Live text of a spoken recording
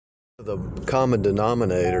The common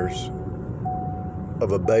denominators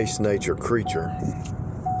of a base nature creature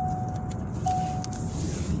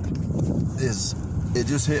it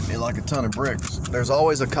just hit me like a ton of bricks. There's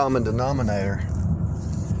always a common denominator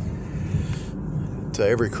to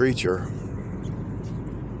every creature.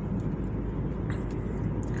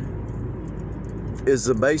 Is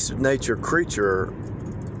the base nature creature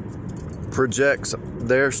projects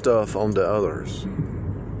their stuff onto others.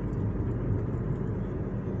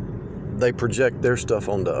 They project their stuff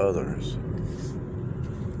onto others.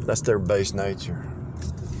 That's their base nature.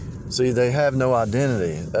 See, they have no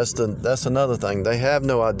identity. That's another thing. They have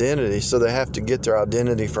no identity, so they have to get their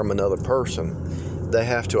identity from another person. They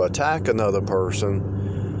have to attack another person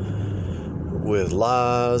with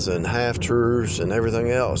lies and half-truths and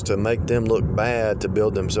everything else to make them look bad, to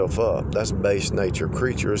build themselves up. That's base nature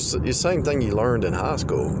creatures. It's the same thing you learned in high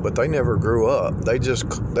school, but they never grew up. They just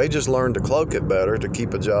learned to cloak it better, to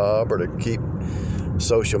keep a job or to keep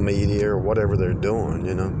social media or whatever they're doing,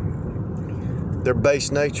 you know. They're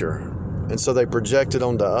base nature, and so they project it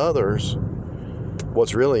onto others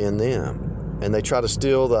what's really in them, and they try to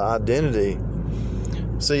steal the identity.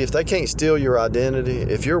 See, if they can't steal your identity,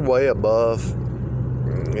 if you're way above,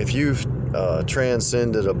 if you've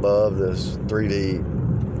transcended above this 3D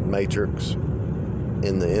matrix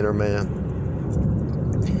in the inner man,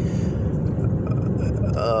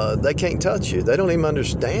 they can't touch you. They don't even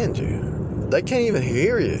understand you. They can't even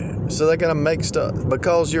hear you. So they got to make stuff,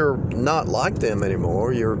 because you're not like them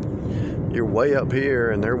anymore. You're way up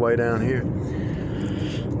here and they're way down here.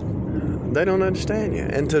 They don't understand you.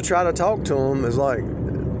 And to try to talk to them is like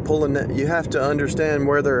pulling that. You have to understand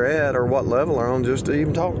where they're at or what level they're on just to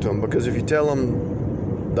even talk to them. Because if you tell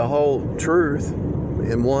them the whole truth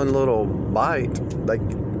in one little bite,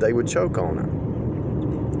 they would choke on it.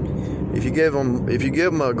 If you give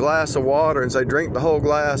them a glass of water and say drink the whole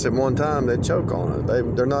glass at one time, they'd choke on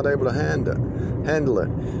it. They're not able to handle it.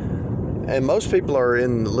 And most people are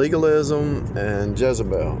in legalism and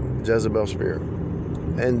Jezebel spirit.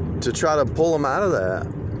 And to try to pull them out of that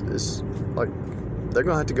is like they're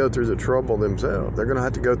going to have to go through the trouble themselves. They're going to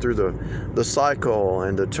have to go through the cycle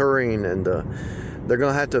and the Turing, and they're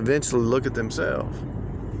going to have to eventually look at themselves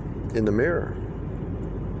in the mirror.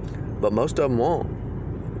 But most of them won't.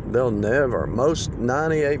 They'll never. Most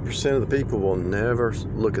 98% of the people will never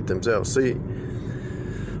look at themselves. See,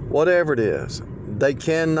 whatever it is, they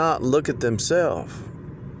cannot look at themselves.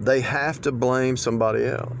 They have to blame somebody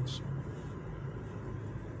else.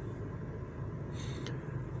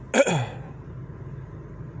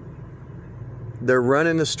 They're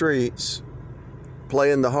running the streets,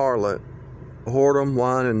 playing the harlot, whoredom,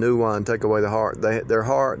 wine, and new wine take away the heart.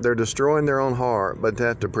 They're destroying their own heart, but they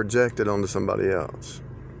have to project it onto somebody else.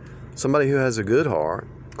 Somebody who has a good heart,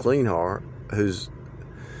 clean heart, who's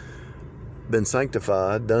been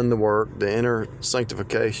sanctified, done the work, the inner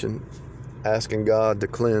sanctification, asking God to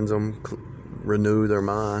cleanse them, renew their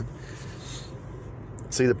mind.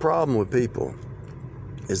 See, the problem with people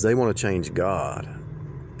is they want to change God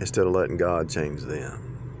instead of letting God change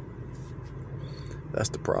them. That's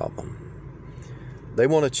the problem. They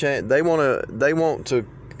want to change. They want to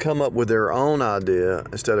come up with their own idea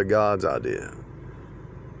instead of God's idea.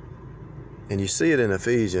 And you see it in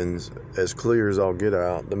Ephesians as clear as all get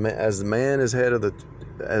out.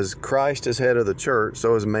 As Christ is head of the church,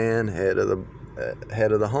 so is man head of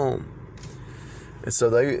the home. And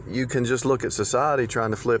so you can just look at society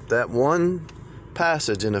trying to flip that one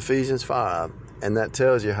passage in Ephesians 5, and that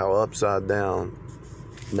tells you how upside down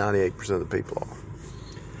 98% of the people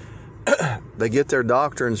are. They get their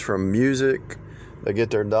doctrines from music. They get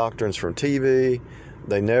their doctrines from TV.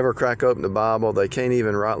 They never crack open the Bible. They can't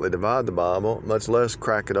even rightly divide the Bible, much less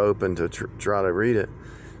crack it open to try to read it.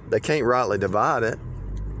 They can't rightly divide it.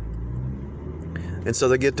 And so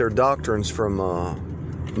they get their doctrines from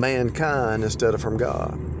mankind instead of from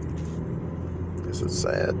God. It's a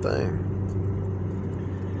sad thing.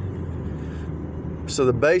 So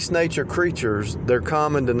the base nature creatures, their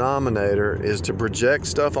common denominator is to project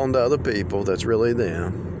stuff onto other people that's really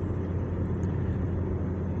them.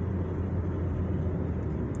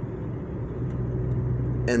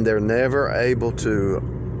 And they're never able to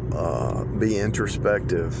be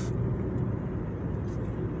introspective.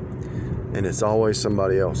 And it's always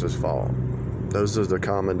somebody else's fault. Those are the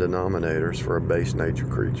common denominators for a base nature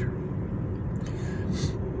creature.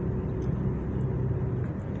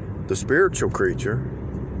 The spiritual creature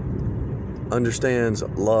understands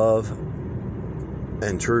love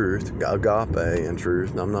and truth, agape and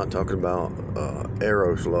truth. And I'm not talking about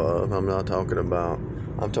eros love. I'm talking about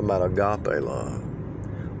agape love.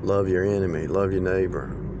 Love your enemy, love your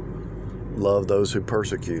neighbor, love those who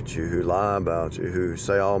persecute you, who lie about you, who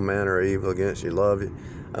say all manner of evil against you, love you.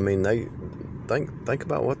 I mean, they think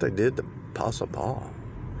about what they did to Apostle Paul.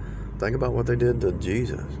 Think about what they did to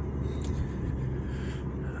Jesus.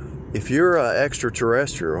 If you're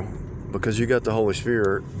extraterrestrial because you got the Holy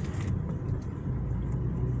Spirit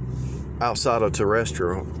outside of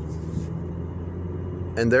terrestrial,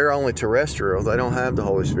 and they're only terrestrial, they don't have the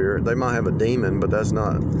Holy Spirit. They might have a demon, but that's a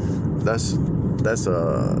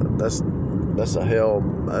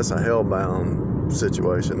hellbound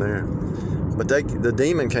situation there. But the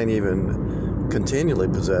demon can't even continually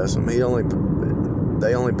possess them. They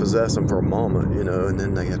only possess them for a moment, you know, and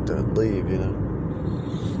then they have to leave, you know.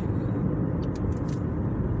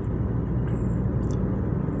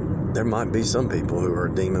 There might be some people who are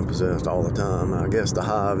demon possessed all the time. I guess the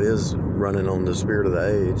hive is running on the spirit of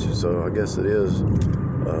the age, so I guess it is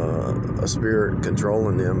a spirit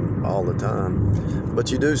controlling them all the time. But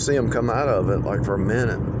you do see them come out of it, like for a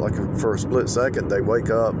minute, like for a split second, they wake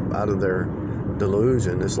up out of their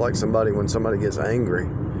delusion. It's like when somebody gets angry,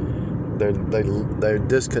 they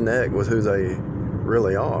disconnect with who they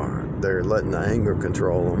really are. They're letting the anger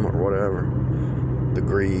control them or whatever. The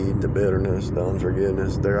greed, the bitterness, the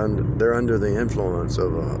unforgiveness. They're under the influence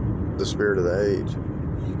of the spirit of the age.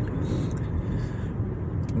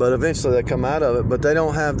 But eventually they come out of it, but they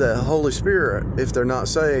don't have the Holy Spirit if they're not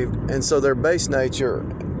saved. And so their base nature,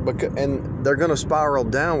 and they're going to spiral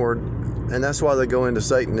downward, and that's why they go into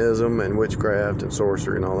Satanism and witchcraft and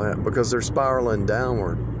sorcery and all that, because they're spiraling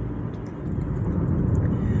downward.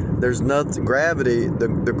 There's nothing, gravity, the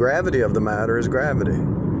gravity of the matter is gravity.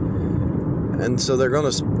 And so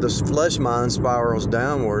the flesh mind spirals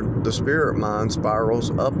downward, the spirit mind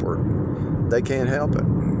spirals upward. They can't help it.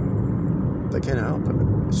 They can't help it.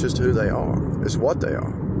 It's just who they are. It's what they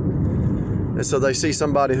are. And so they see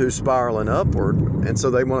somebody who's spiraling upward, and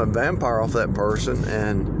so they want to vampire off that person,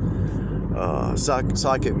 and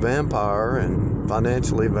psychic vampire and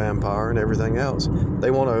financially vampire and everything else.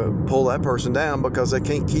 They want to pull that person down because they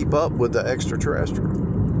can't keep up with the extraterrestrial.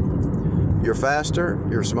 You're faster,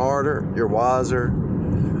 you're smarter, you're wiser,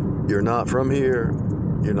 you're not from here,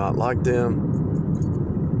 you're not like them,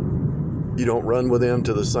 you don't run with them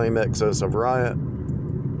to the same excess of riot,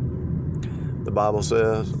 the Bible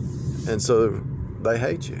says, and so they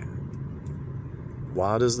hate you.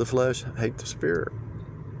 Why does the flesh hate the spirit?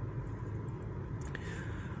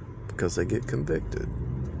 Because they get convicted,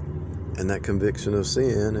 and that conviction of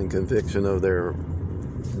sin and conviction of their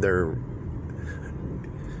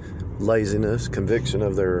laziness, conviction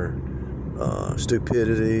of their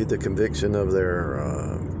stupidity, the conviction of their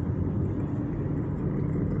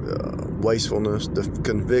wastefulness, the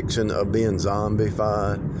conviction of being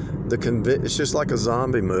zombified. It's just like a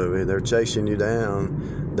zombie movie. They're chasing you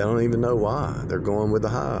down. They don't even know why. They're going with the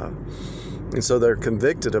hive. And so they're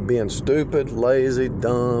convicted of being stupid, lazy,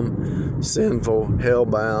 dumb, sinful,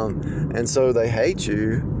 hellbound. And so they hate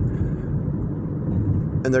you.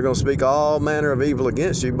 And they're going to speak all manner of evil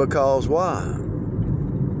against you because why?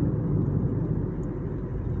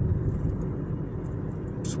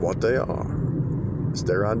 It's what they are. It's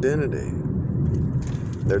their identity.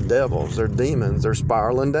 They're devils. They're demons. They're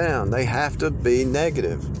spiraling down. They have to be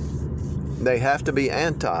negative. They have to be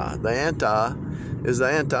anti. The anti is the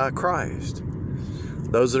Antichrist.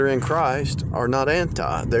 Those that are in Christ are not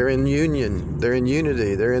anti. They're in union. They're in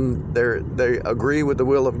unity. They agree with the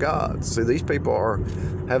will of God. See, these people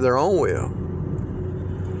have their own will.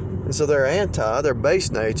 And so they're anti, they're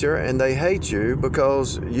base nature, and they hate you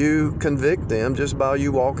because you convict them just by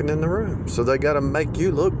you walking in the room. So they got to make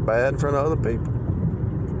you look bad in front of other people.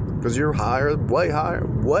 Because you're way higher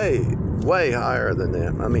than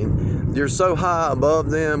them. I mean, you're so high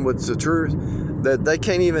above them with the truth that they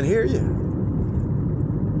can't even hear you.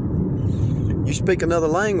 You speak another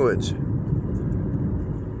language.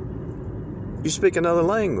 You speak another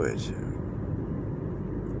language.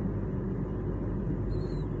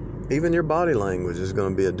 Even your body language is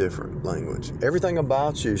going to be a different language. Everything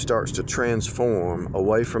about you starts to transform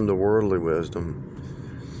away from the worldly wisdom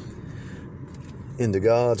into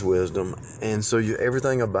God's wisdom. And so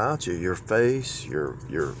everything about you, your face, your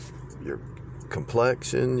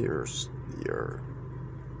complexion, your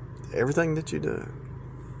everything that you do,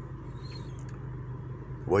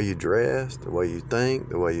 the way you dress, the way you think,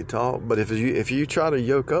 the way you talk. But if you try to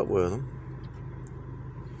yoke up with them,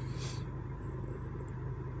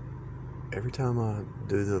 every time I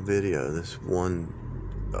do the video, this one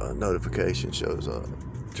notification shows up,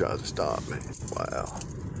 tries to stop me. Wow.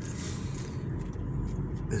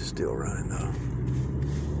 It's still running though.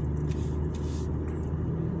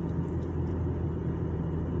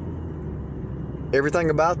 everything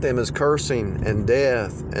about them is cursing and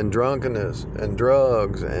death and drunkenness and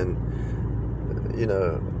drugs. And,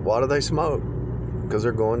 why do they smoke? Because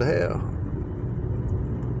they're going to hell,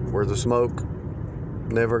 where the smoke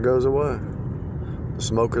never goes away. The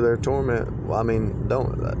smoke of their torment. Well, I mean,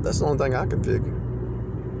 that's the only thing I can figure.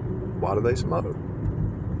 Why do they smoke?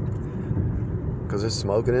 Because it's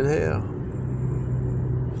smoking in hell.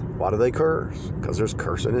 Why do they curse? Because there's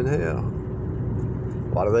cursing in hell.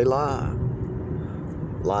 Why do they lie?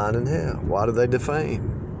 Lying in hell. Why do they defame?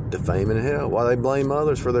 Defame in hell. Why do they blame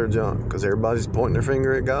others for their junk? Because everybody's pointing their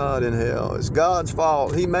finger at God in hell. It's God's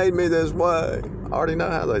fault. He made me this way. I already know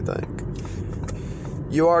how they think.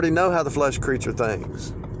 You already know how the flesh creature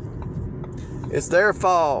thinks. It's their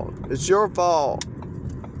fault. It's your fault.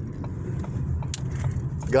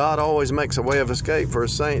 God always makes a way of escape for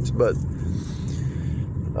his saints, but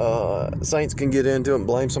saints can get into it and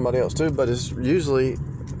blame somebody else too, but it's usually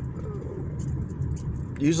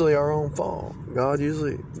our own fault. God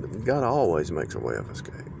always makes a way of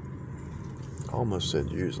escape. I almost said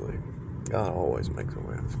usually. God always makes a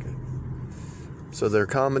way of escape. So their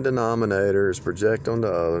common denominator is project onto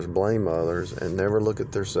others, blame others, and never look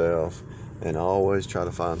at themselves, and always try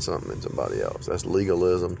to find something in somebody else. That's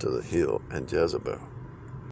legalism to the hilt and Jezebel.